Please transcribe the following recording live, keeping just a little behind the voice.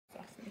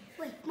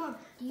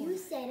You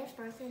said it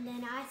first and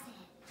then I said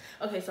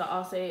it. Okay, so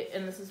I'll say it,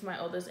 and this is my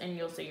oldest, and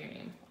you'll say your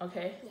name,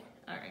 okay? Yeah.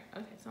 All right,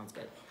 okay, sounds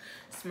good.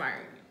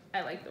 Smart.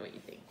 I like the way you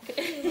think.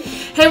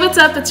 Hey, what's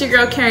up? It's your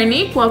girl,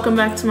 Karanique. Welcome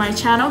back to my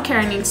channel,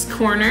 Karanique's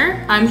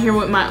Corner. I'm here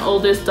with my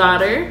oldest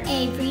daughter,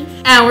 Avery.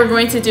 And we're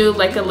going to do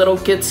like a little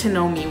get to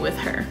know me with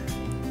her.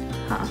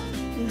 Huh?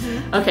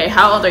 Okay,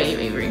 how old are you,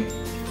 Avery?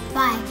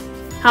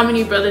 5. How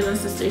many brothers and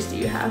sisters do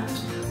you have?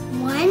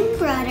 1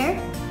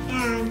 brother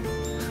and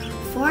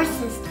 4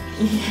 sisters.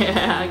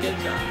 Yeah, good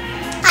job.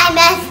 I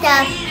messed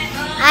up.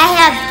 I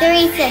have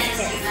 3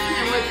 sisters.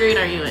 And what grade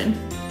are you in?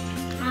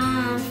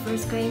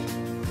 1st grade.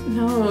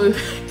 No,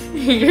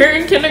 you're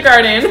in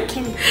kindergarten.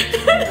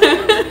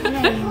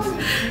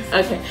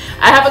 Okay,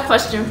 I have a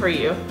question for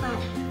you.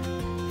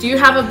 What? Do you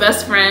have a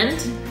best friend?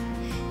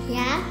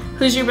 Yeah.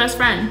 Who's your best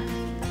friend?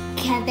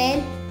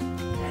 Kevin.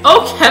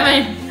 Oh,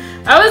 Kevin.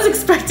 I was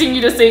expecting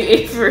you to say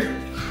Avery.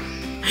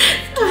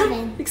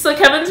 Kevin. So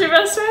Kevin's your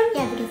best friend?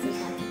 Yeah, because he's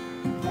happy.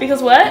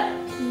 Because what?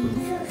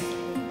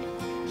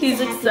 He's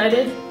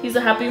excited? He's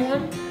a happy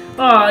one?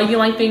 Oh, you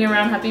like being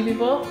around happy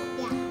people?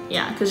 Yeah.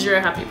 Yeah, because you're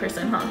a happy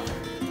person, huh?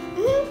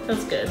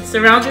 That's good.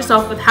 Surround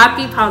yourself with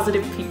happy,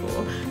 positive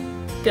people.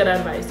 Good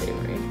advice,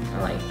 Avery.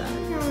 I like that.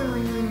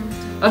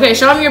 Okay,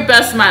 show him your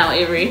best smile,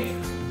 Avery.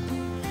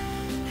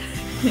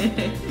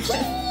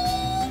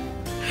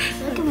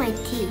 Look at my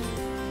teeth.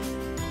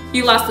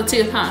 You lost a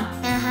tooth, huh?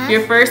 Uh-huh.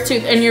 Your first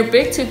tooth, and your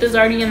big tooth is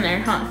already in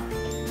there, huh?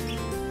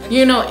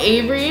 You know,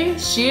 Avery,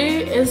 she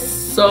is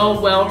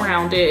so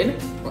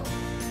well-rounded,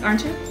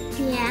 aren't you?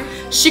 Yeah.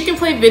 She can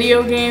play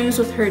video games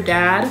with her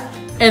dad,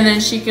 and then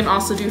she can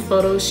also do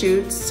photo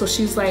shoots, so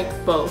she's like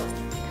both.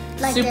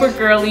 Like super this.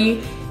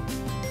 girly.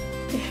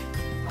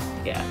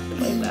 Yeah,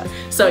 like that.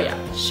 So yeah,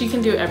 she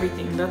can do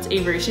everything. That's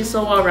Avery. She's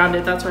so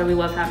well-rounded. That's why we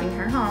love having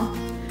her, huh?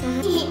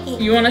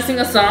 You want to sing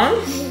a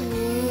song?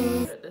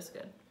 That's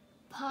good.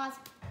 Pause.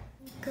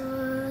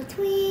 Go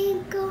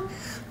twinkle,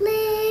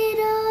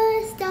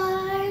 little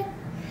star,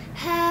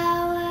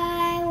 how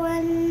I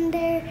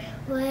wonder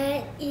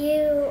what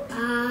you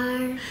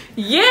are.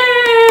 Yay!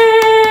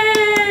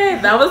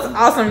 That was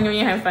awesome. Give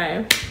me a high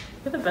five.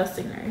 You're the best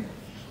singer.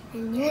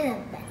 And you're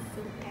the best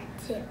singer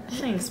too.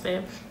 Thanks,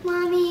 babe.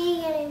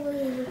 Mommy,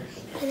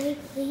 can we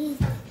please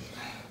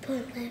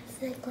put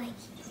lipstick like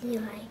you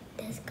like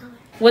this color?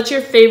 What's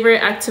your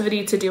favorite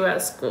activity to do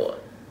at school?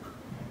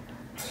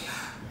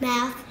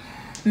 Math.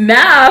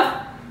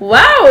 Math?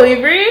 Wow,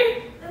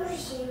 Avery.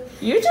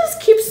 You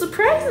just keep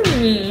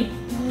surprising me.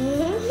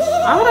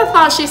 I would have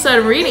thought she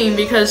said reading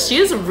because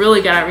she's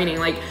really good at reading.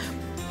 Like,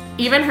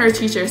 even her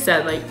teacher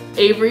said, like,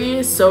 Avery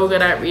is so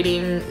good at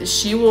reading.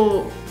 She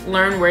will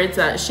learn words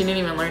that she didn't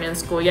even learn in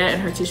school yet,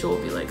 and her teacher will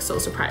be like so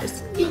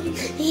surprised.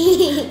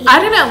 I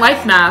didn't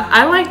like math.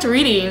 I liked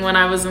reading when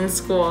I was in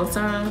school.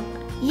 So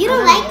You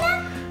don't like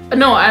that?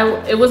 No,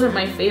 it wasn't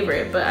my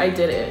favorite, but I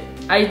did it.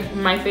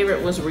 My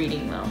favorite was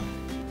reading though.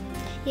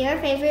 Your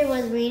favorite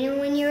was reading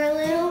when you were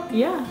little?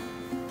 Yeah.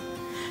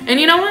 And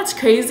you know what's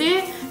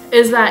crazy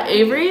is that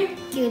Avery.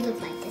 You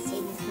look like the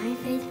same as my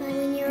face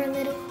when you were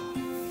little.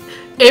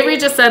 Avery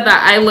just said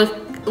that I look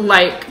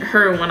like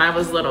her when I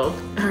was little.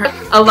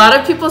 A lot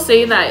of people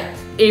say that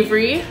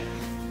Avery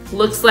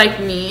looks like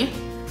me,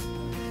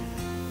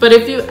 but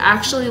if you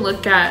actually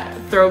look at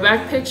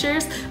throwback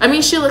pictures, I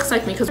mean, she looks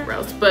like me because of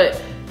Rose, but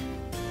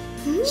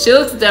she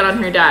looks dead on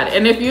her dad.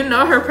 And if you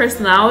know her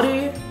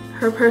personality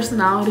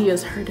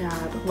is her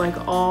dad, like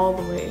all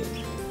the way.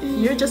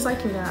 You're just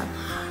like your dad.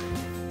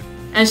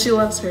 And she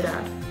loves her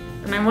dad.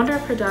 And I wonder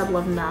if her dad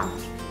loved math.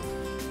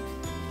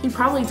 He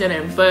probably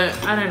didn't, but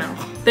I don't know.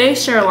 They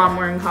share a lot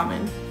more in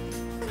common.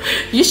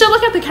 You should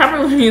look at the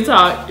camera when you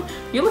talk.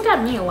 You look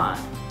at me a lot.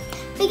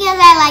 Because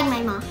I like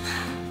my mom.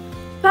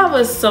 That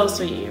was so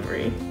sweet,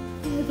 Avery.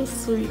 You're the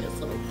sweetest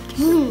little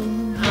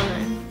kid.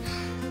 Okay.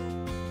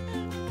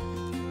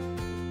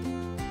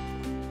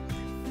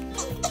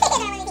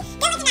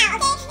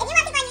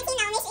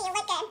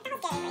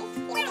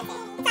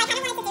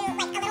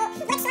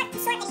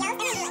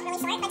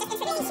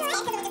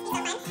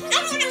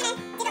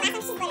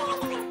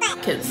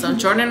 Kids. So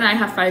Jordan and I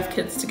have 5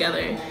 kids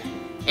together,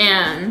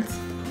 and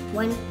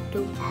 1,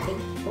 2, 3,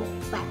 4,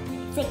 5,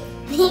 6.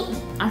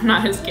 I'm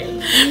not his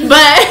kid,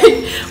 but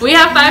we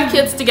have 5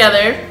 kids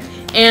together,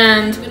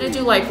 and I'm gonna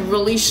do like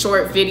really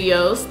short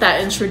videos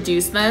that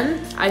introduce them.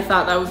 I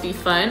thought that would be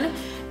fun,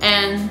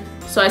 and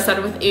so I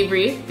started with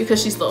Avery because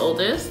she's the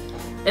oldest,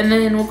 and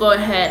then we'll go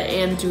ahead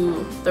and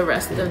do the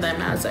rest of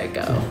them as I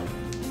go.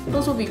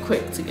 Those will be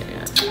quick to get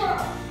at.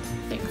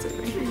 Thanks,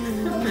 Avery.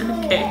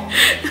 Okay.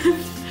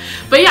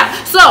 But yeah,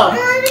 so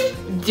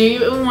do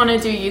you want to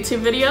do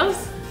YouTube videos?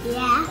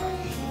 Yeah.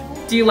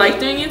 Do you like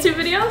doing YouTube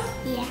videos?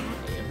 Yeah.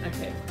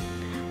 Okay.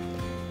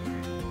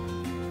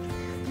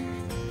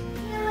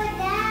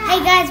 Hey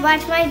guys,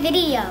 watch my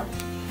video.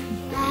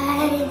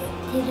 Guys,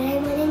 today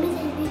my name is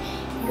Avery.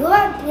 You're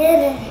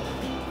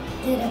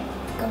gonna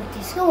go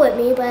to school with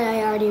me, but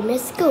I already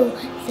missed school,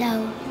 so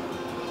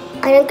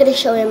I'm not gonna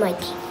show you my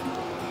teeth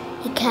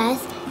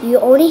because you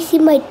only see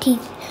my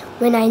teeth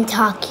when I'm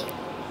talking.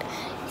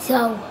 So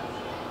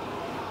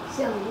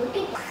So look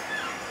at that.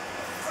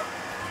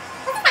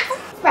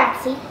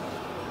 Braxy.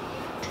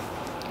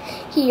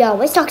 He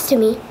always talks to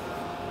me.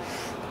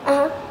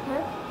 And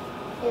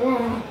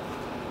then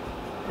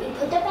we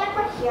put the bag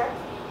right here.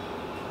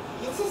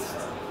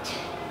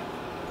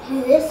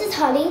 This is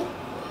Honey.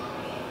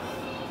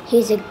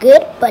 He's a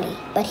good buddy,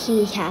 but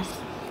he has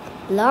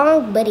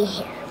long buddy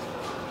hair.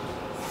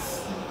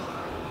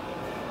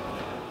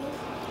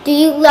 Do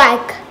you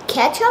like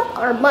ketchup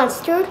or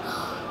mustard?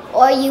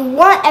 Or you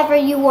whatever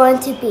you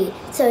want to be?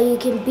 So you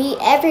can be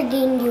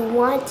everything you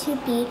want to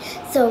be.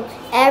 So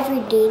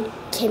everything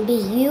can be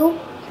you,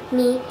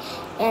 me,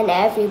 and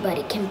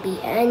everybody can be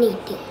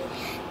anything.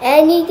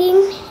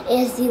 Anything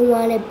is you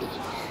want to be.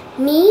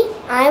 Me,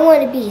 I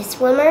want to be a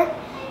swimmer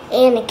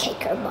and a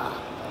kicker ball.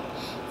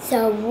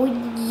 So what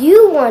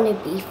you want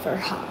to be for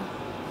home?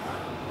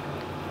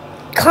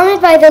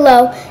 Comment by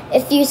below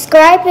if you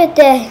subscribe it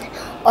then,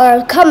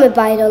 or comment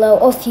by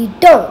below if you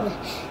don't.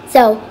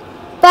 So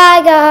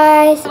bye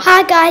guys.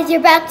 Hi guys, you're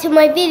back to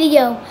my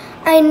video.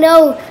 I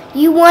know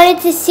you wanted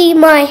to see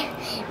my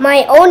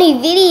only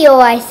video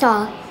I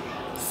saw.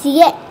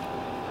 See it?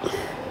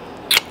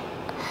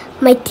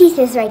 My teeth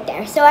is right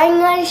there, so I'm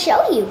going to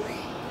show you.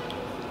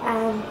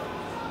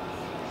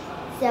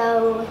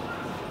 So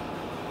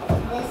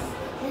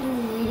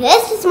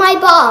this is my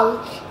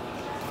ball.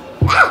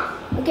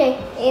 Okay,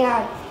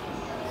 and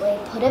we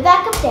put it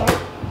back up there.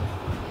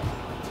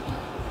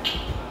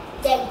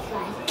 Thanks,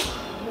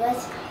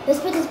 guys. Let's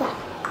put this back.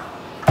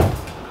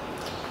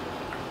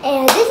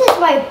 And this is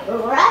my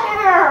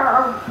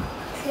brother,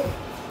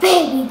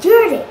 Baby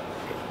Jordan.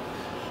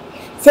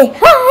 Say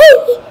hi.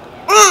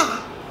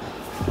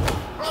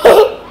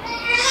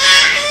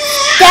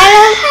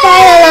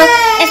 Down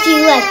if you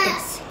like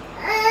this,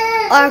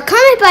 or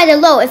comment by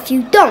below if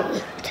you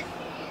don't.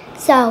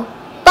 So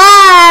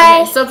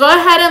bye. Okay, so go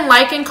ahead and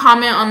like and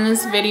comment on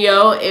this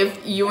video if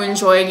you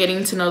enjoy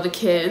getting to know the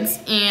kids,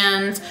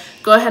 and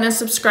go ahead and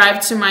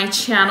subscribe to my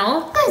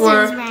channel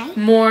for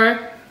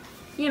more,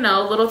 you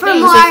know, little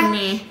things with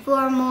me.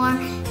 For more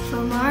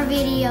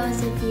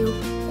videos if you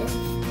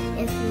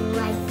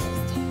like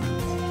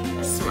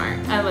this. Smart.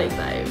 I like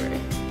that, Avery.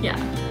 Yeah.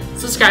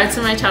 Subscribe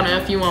to my channel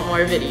if you want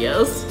more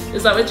videos.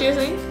 Is that what you're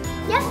saying?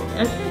 Yeah.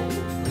 Okay.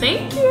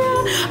 Thank you.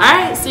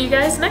 Alright, see you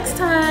guys next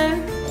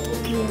time.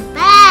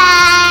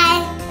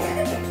 Bye.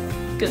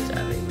 Good job,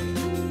 Avery.